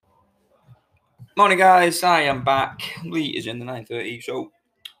Morning, guys. I am back. Lee is in the 9:30, so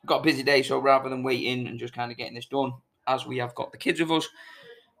got a busy day. So rather than waiting and just kind of getting this done, as we have got the kids with us,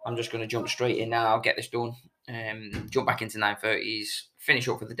 I'm just going to jump straight in now. Get this done. Jump back into 9:30s, finish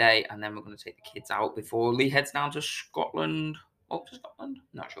up for the day, and then we're going to take the kids out before Lee heads down to Scotland. Oh, to Scotland?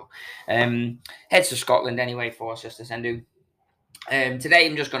 Not sure. Heads to Scotland anyway for Sister Sendu. Today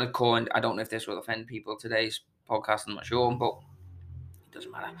I'm just going to call, and I don't know if this will offend people. Today's podcast, I'm not sure, but it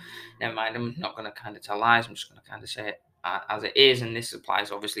doesn't matter. Never mind. I'm not going to kind of tell lies. I'm just going to kind of say it as it is, and this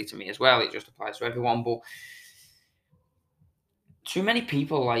applies obviously to me as well. It just applies to everyone. But too many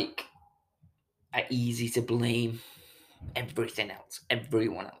people are easy to blame everything else,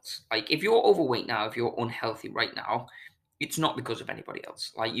 everyone else. Like if you're overweight now, if you're unhealthy right now, it's not because of anybody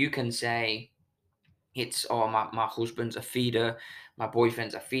else. Like you can say it's my husband's a feeder, my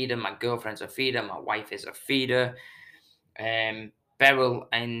boyfriend's a feeder, my girlfriend's a feeder, my wife is a feeder. Beryl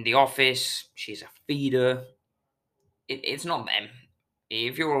in the office, she's a feeder. It's not them.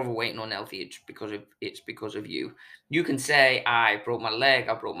 If you're overweight and unhealthy, it's because of you. You can say I broke my leg,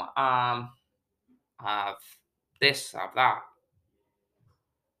 I broke my arm, I've this, I've that.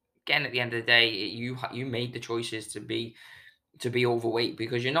 Again, at the end of the day, you made the choices to be overweight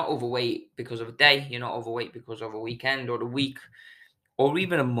because you're not overweight because of a day. You're not overweight because of a weekend or a week or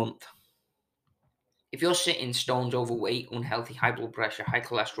even a month. If you're sitting stones overweight, unhealthy, high blood pressure, high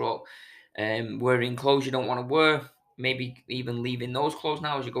cholesterol, wearing clothes you don't want to wear, maybe even leaving those clothes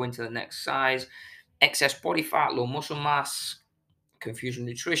now as you go into the next size, excess body fat, low muscle mass, confusion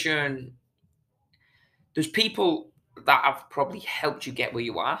nutrition. There's people that have probably helped you get where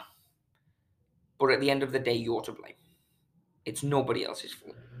you are, but at the end of the day, you're to blame. It's nobody else's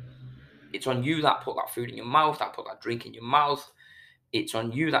fault. It's on you that put that food in your mouth, that put that drink in your mouth. It's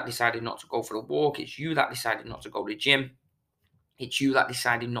on you that decided not to go for a walk. It's you that decided not to go to the gym. It's you that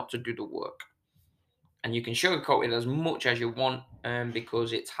decided not to do the work. And you can sugarcoat it as much as you want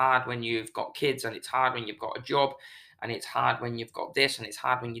because it's hard when you've got kids and it's hard when you've got a job and it's hard when you've got this and it's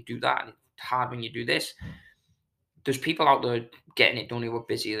hard when you do that and it's hard when you do this. There's people out there getting it done who are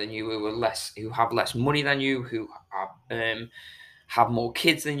busier than you, who have less money than you, who have more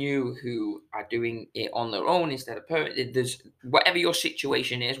kids than you, who are doing it on their own instead of parent. There's whatever your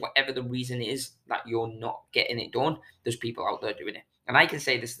situation is, whatever the reason is that you're not getting it done. There's people out there doing it, and I can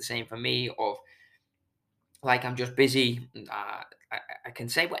say this the same for me. Of like I'm just busy. I can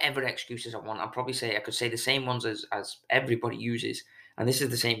say whatever excuses I want. I could say the same ones as everybody uses, and this is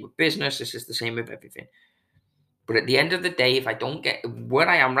the same with business. This is the same with everything. But at the end of the day, if I don't get where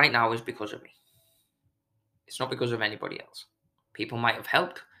I am right now, is because of me. It's not because of anybody else. People might have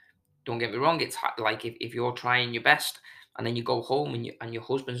helped. Don't get me wrong. It's like if you're trying your best and then you go home and your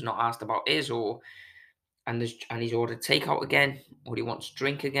husband's not asked about his and he's ordered takeout again or he wants to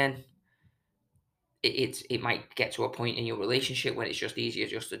drink again. It might get to a point in your relationship when it's just easier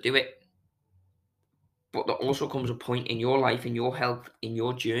just to do it. But there also comes a point in your life, in your health, in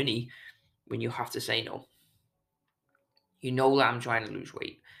your journey when you have to say no. You know that I'm trying to lose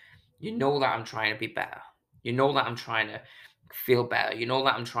weight. You know that I'm trying to be better. You know that I'm trying to feel better. You know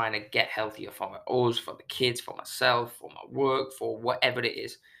that I'm trying to get healthier for us, for the kids, for myself, for my work, for whatever it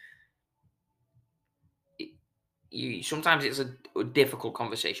is. Sometimes it's a difficult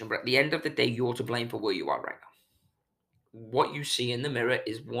conversation, but at the end of the day, you're to blame for where you are right now. What you see in the mirror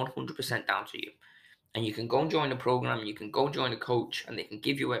is 100% down to you. And you can go and join a program, you can go join a coach, and they can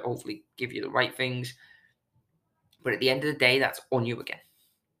give you it, hopefully give you the right things. But at the end of the day, that's on you again.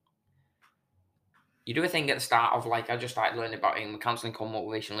 You do a thing at the start of like I just started learning about in counselling called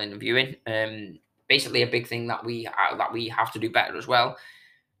motivational interviewing. Basically, a big thing that we have to do better as well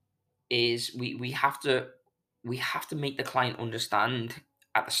is we have to make the client understand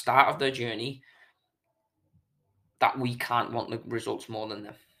at the start of their journey that we can't want the results more than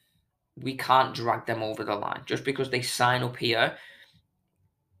them. We can't drag them over the line just because they sign up here.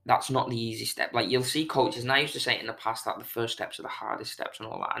 That's not the easy step. Like you'll see coaches, and I used to say it in the past that the first steps are the hardest steps and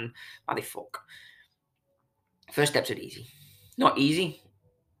all that, and why they fuck. First steps are easy, not easy,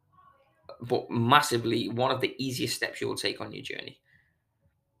 but massively one of the easiest steps you will take on your journey.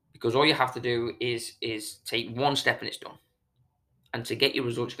 Because all you have to do is take one step and it's done. And to get your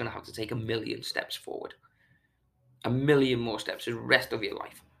results, you're going to have to take a million steps forward, a million more steps the rest of your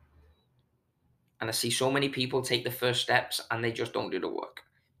life. And I see so many people take the first steps and they just don't do the work.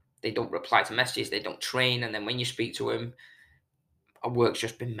 They don't reply to messages, they don't train, and then when you speak to them, our work's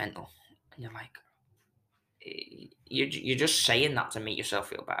just been mental. And you're like, you're just saying that to make yourself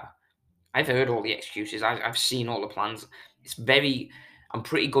feel better. I've heard all the excuses. I've seen all the plans. I'm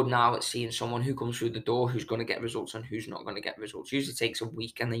pretty good now at seeing someone who comes through the door who's going to get results and who's not going to get results. Usually takes a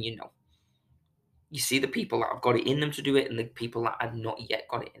week and then you know. you see the people that have got it in them to do it and the people that have not yet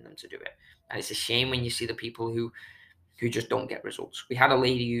got it in them to do it. And it's a shame when you see the people who just don't get results. We had a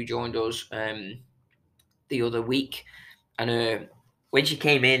lady who joined us the other week, and when she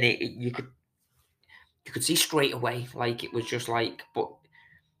came in, you could see straight away, like it was just like, but.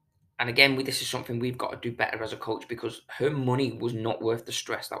 And again, this is something we've got to do better as a coach, because her money was not worth the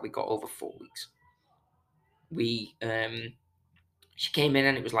stress that we got over 4 weeks. She came in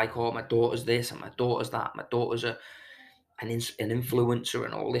and it was like, oh, my daughter's this and my daughter's that, my daughter's an influencer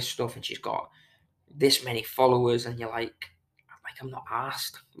and all this stuff, and she's got this many followers, and you're like I'm not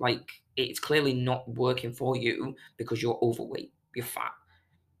asked. Like, it's clearly not working for you because you're overweight, you're fat,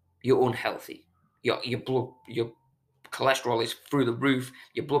 you're unhealthy, your cholesterol is through the roof,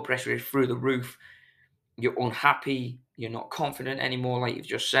 your blood pressure is through the roof, you're unhappy, you're not confident anymore, like you've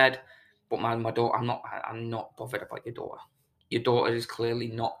just said. But my daughter, I'm not bothered about your daughter. Your daughter is clearly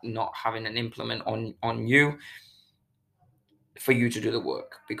not having an implement on you for you to do the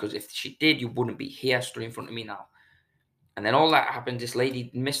work, because if she did, you wouldn't be here stood in front of me now. And then all that happened. This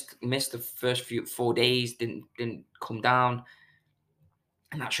lady missed the first 4 days, didn't come down,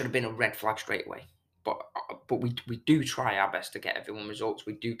 and that should have been a red flag straight away. But we do try our best to get everyone results.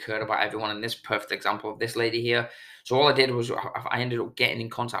 We do care about everyone, and this perfect example of this lady here. So all I did was I ended up getting in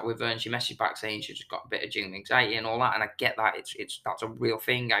contact with her, and she messaged back saying she just got a bit of gym anxiety and all that. And I get that, it's that's a real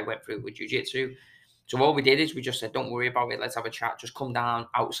thing. I went through it with jiu-jitsu. So all we did is we just said, don't worry about it. Let's have a chat. Just come down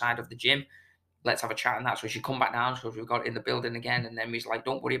outside of the gym. Let's have a chat. And that's when she come back down. So we got in the building again. And then he's like,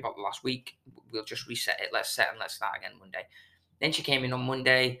 don't worry about the last week. We'll just reset it. Let's set and let's start again Monday. Then she came in on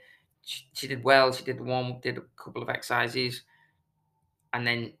Monday. She did well. She did the warm up, did a couple of exercises. And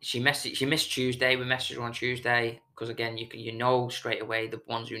then she missed Tuesday. We messaged her on Tuesday because, again, you know straight away the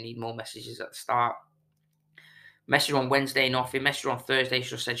ones who need more messages at the start. Messaged her on Wednesday, nothing. Messaged her on Thursday. She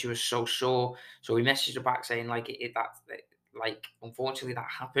just said she was so sore. So we messaged her back saying unfortunately that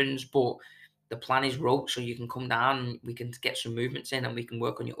happens, but the plan is wrote, so you can come down and we can get some movements in and we can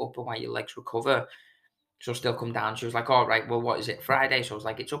work on your upper while your legs recover. She'll still come down. She was like, all right, well, what is it, Friday? So I was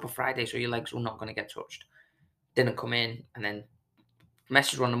like, it's upper Friday, so your legs are not going to get touched. Didn't come in, and then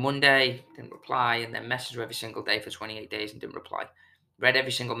messaged her on a Monday, didn't reply, and then messaged her every single day for 28 days and didn't reply. Read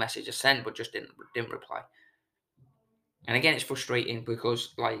every single message I sent, but just didn't reply. And again, it's frustrating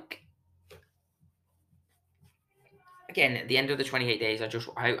because, like, again, at the end of the 28 days,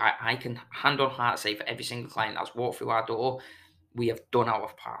 I can hand on heart say for every single client that's walked through our door, we have done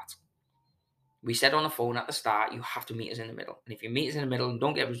our part. We said on the phone at the start, you have to meet us in the middle. And if you meet us in the middle and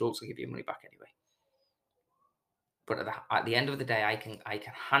don't get results, I'll give you your money back anyway. But at the end of the day, I can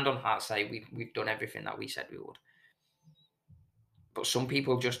hand on heart say we've done everything that we said we would. But some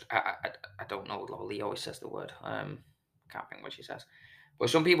people just, I don't know, Lee always says the word. Can't think what she says. But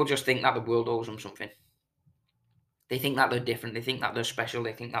some people just think that the world owes them something. They think that they're different. They think that they're special.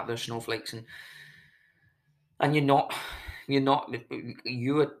 They think that they're snowflakes. And you're not. You're not.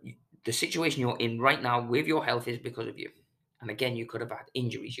 The situation you're in right now with your health is because of you. And again, you could have had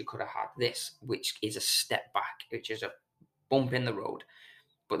injuries. You could have had this, which is a step back, which is a bump in the road.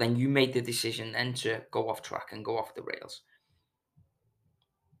 But then you made the decision then to go off track and go off the rails.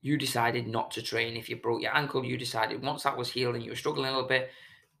 You decided not to train. If you broke your ankle, you decided once that was healed and you were struggling a little bit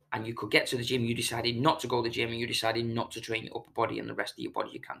and you could get to the gym, you decided not to go to the gym and you decided not to train your upper body, and the rest of your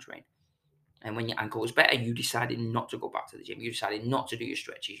body you can train. And when your ankle was better, you decided not to go back to the gym. You decided not to do your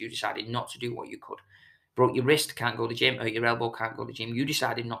stretches. You decided not to do what you could. Broke your wrist, can't go to the gym. Hurt your elbow, can't go to the gym. You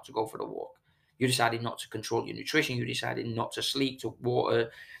decided not to go for the walk. You decided not to control your nutrition. You decided not to sleep, to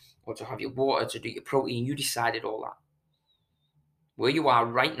water, or to have your water, to do your protein. You decided all that. Where you are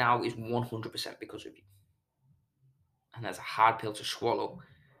right now is 100% because of you. And that's a hard pill to swallow.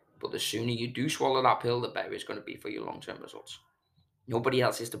 But the sooner you do swallow that pill, the better it's going to be for your long-term results. Nobody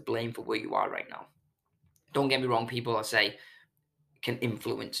else is to blame for where you are right now. Don't get me wrong, people I say can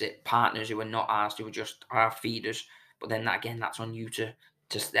influence it. Partners who are not asked, who are just our feeders. But then again, that's on you to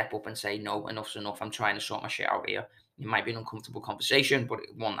step up and say, no, enough's enough. I'm trying to sort my shit out here. It might be an uncomfortable conversation, but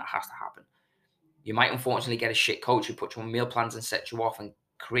one that has to happen. You might unfortunately get a shit coach who puts you on meal plans and sets you off and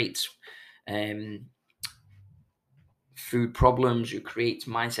creates food problems, who creates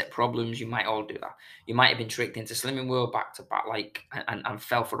mindset problems. You might all do that. You might have been tricked into Slimming World back to back, and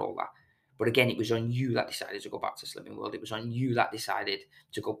fell for all that. But again, it was on you that decided to go back to Slimming World. It was on you that decided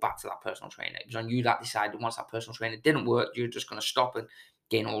to go back to that personal trainer. It was on you that decided once that personal trainer didn't work, you're just going to stop and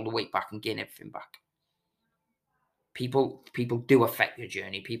gain all the weight back and gain everything back. People do affect your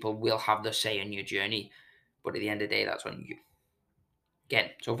journey. People will have their say in your journey. But at the end of the day, that's on you. Again,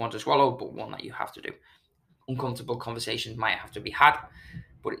 tough one to swallow, but one that you have to do. Uncomfortable conversations might have to be had,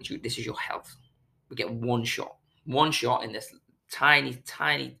 but this is your health. We get one shot in this tiny,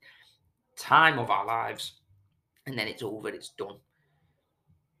 tiny time of our lives, and then it's over, it's done.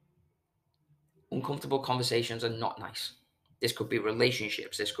 Uncomfortable conversations are not nice. This could be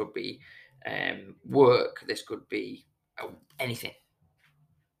relationships, this could be work, this could be anything.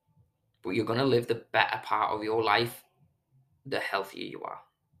 But you're going to live the better part of your life the healthier you are.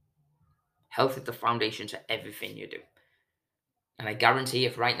 Health is the foundation to everything you do. And I guarantee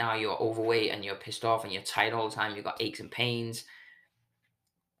if right now you're overweight and you're pissed off and you're tired all the time, you've got aches and pains,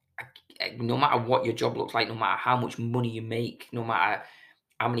 no matter what your job looks like, no matter how much money you make, no matter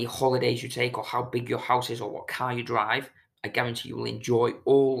how many holidays you take or how big your house is or what car you drive, I guarantee you will enjoy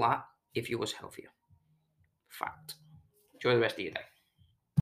all that if you was healthier. Fact. Enjoy the rest of your day.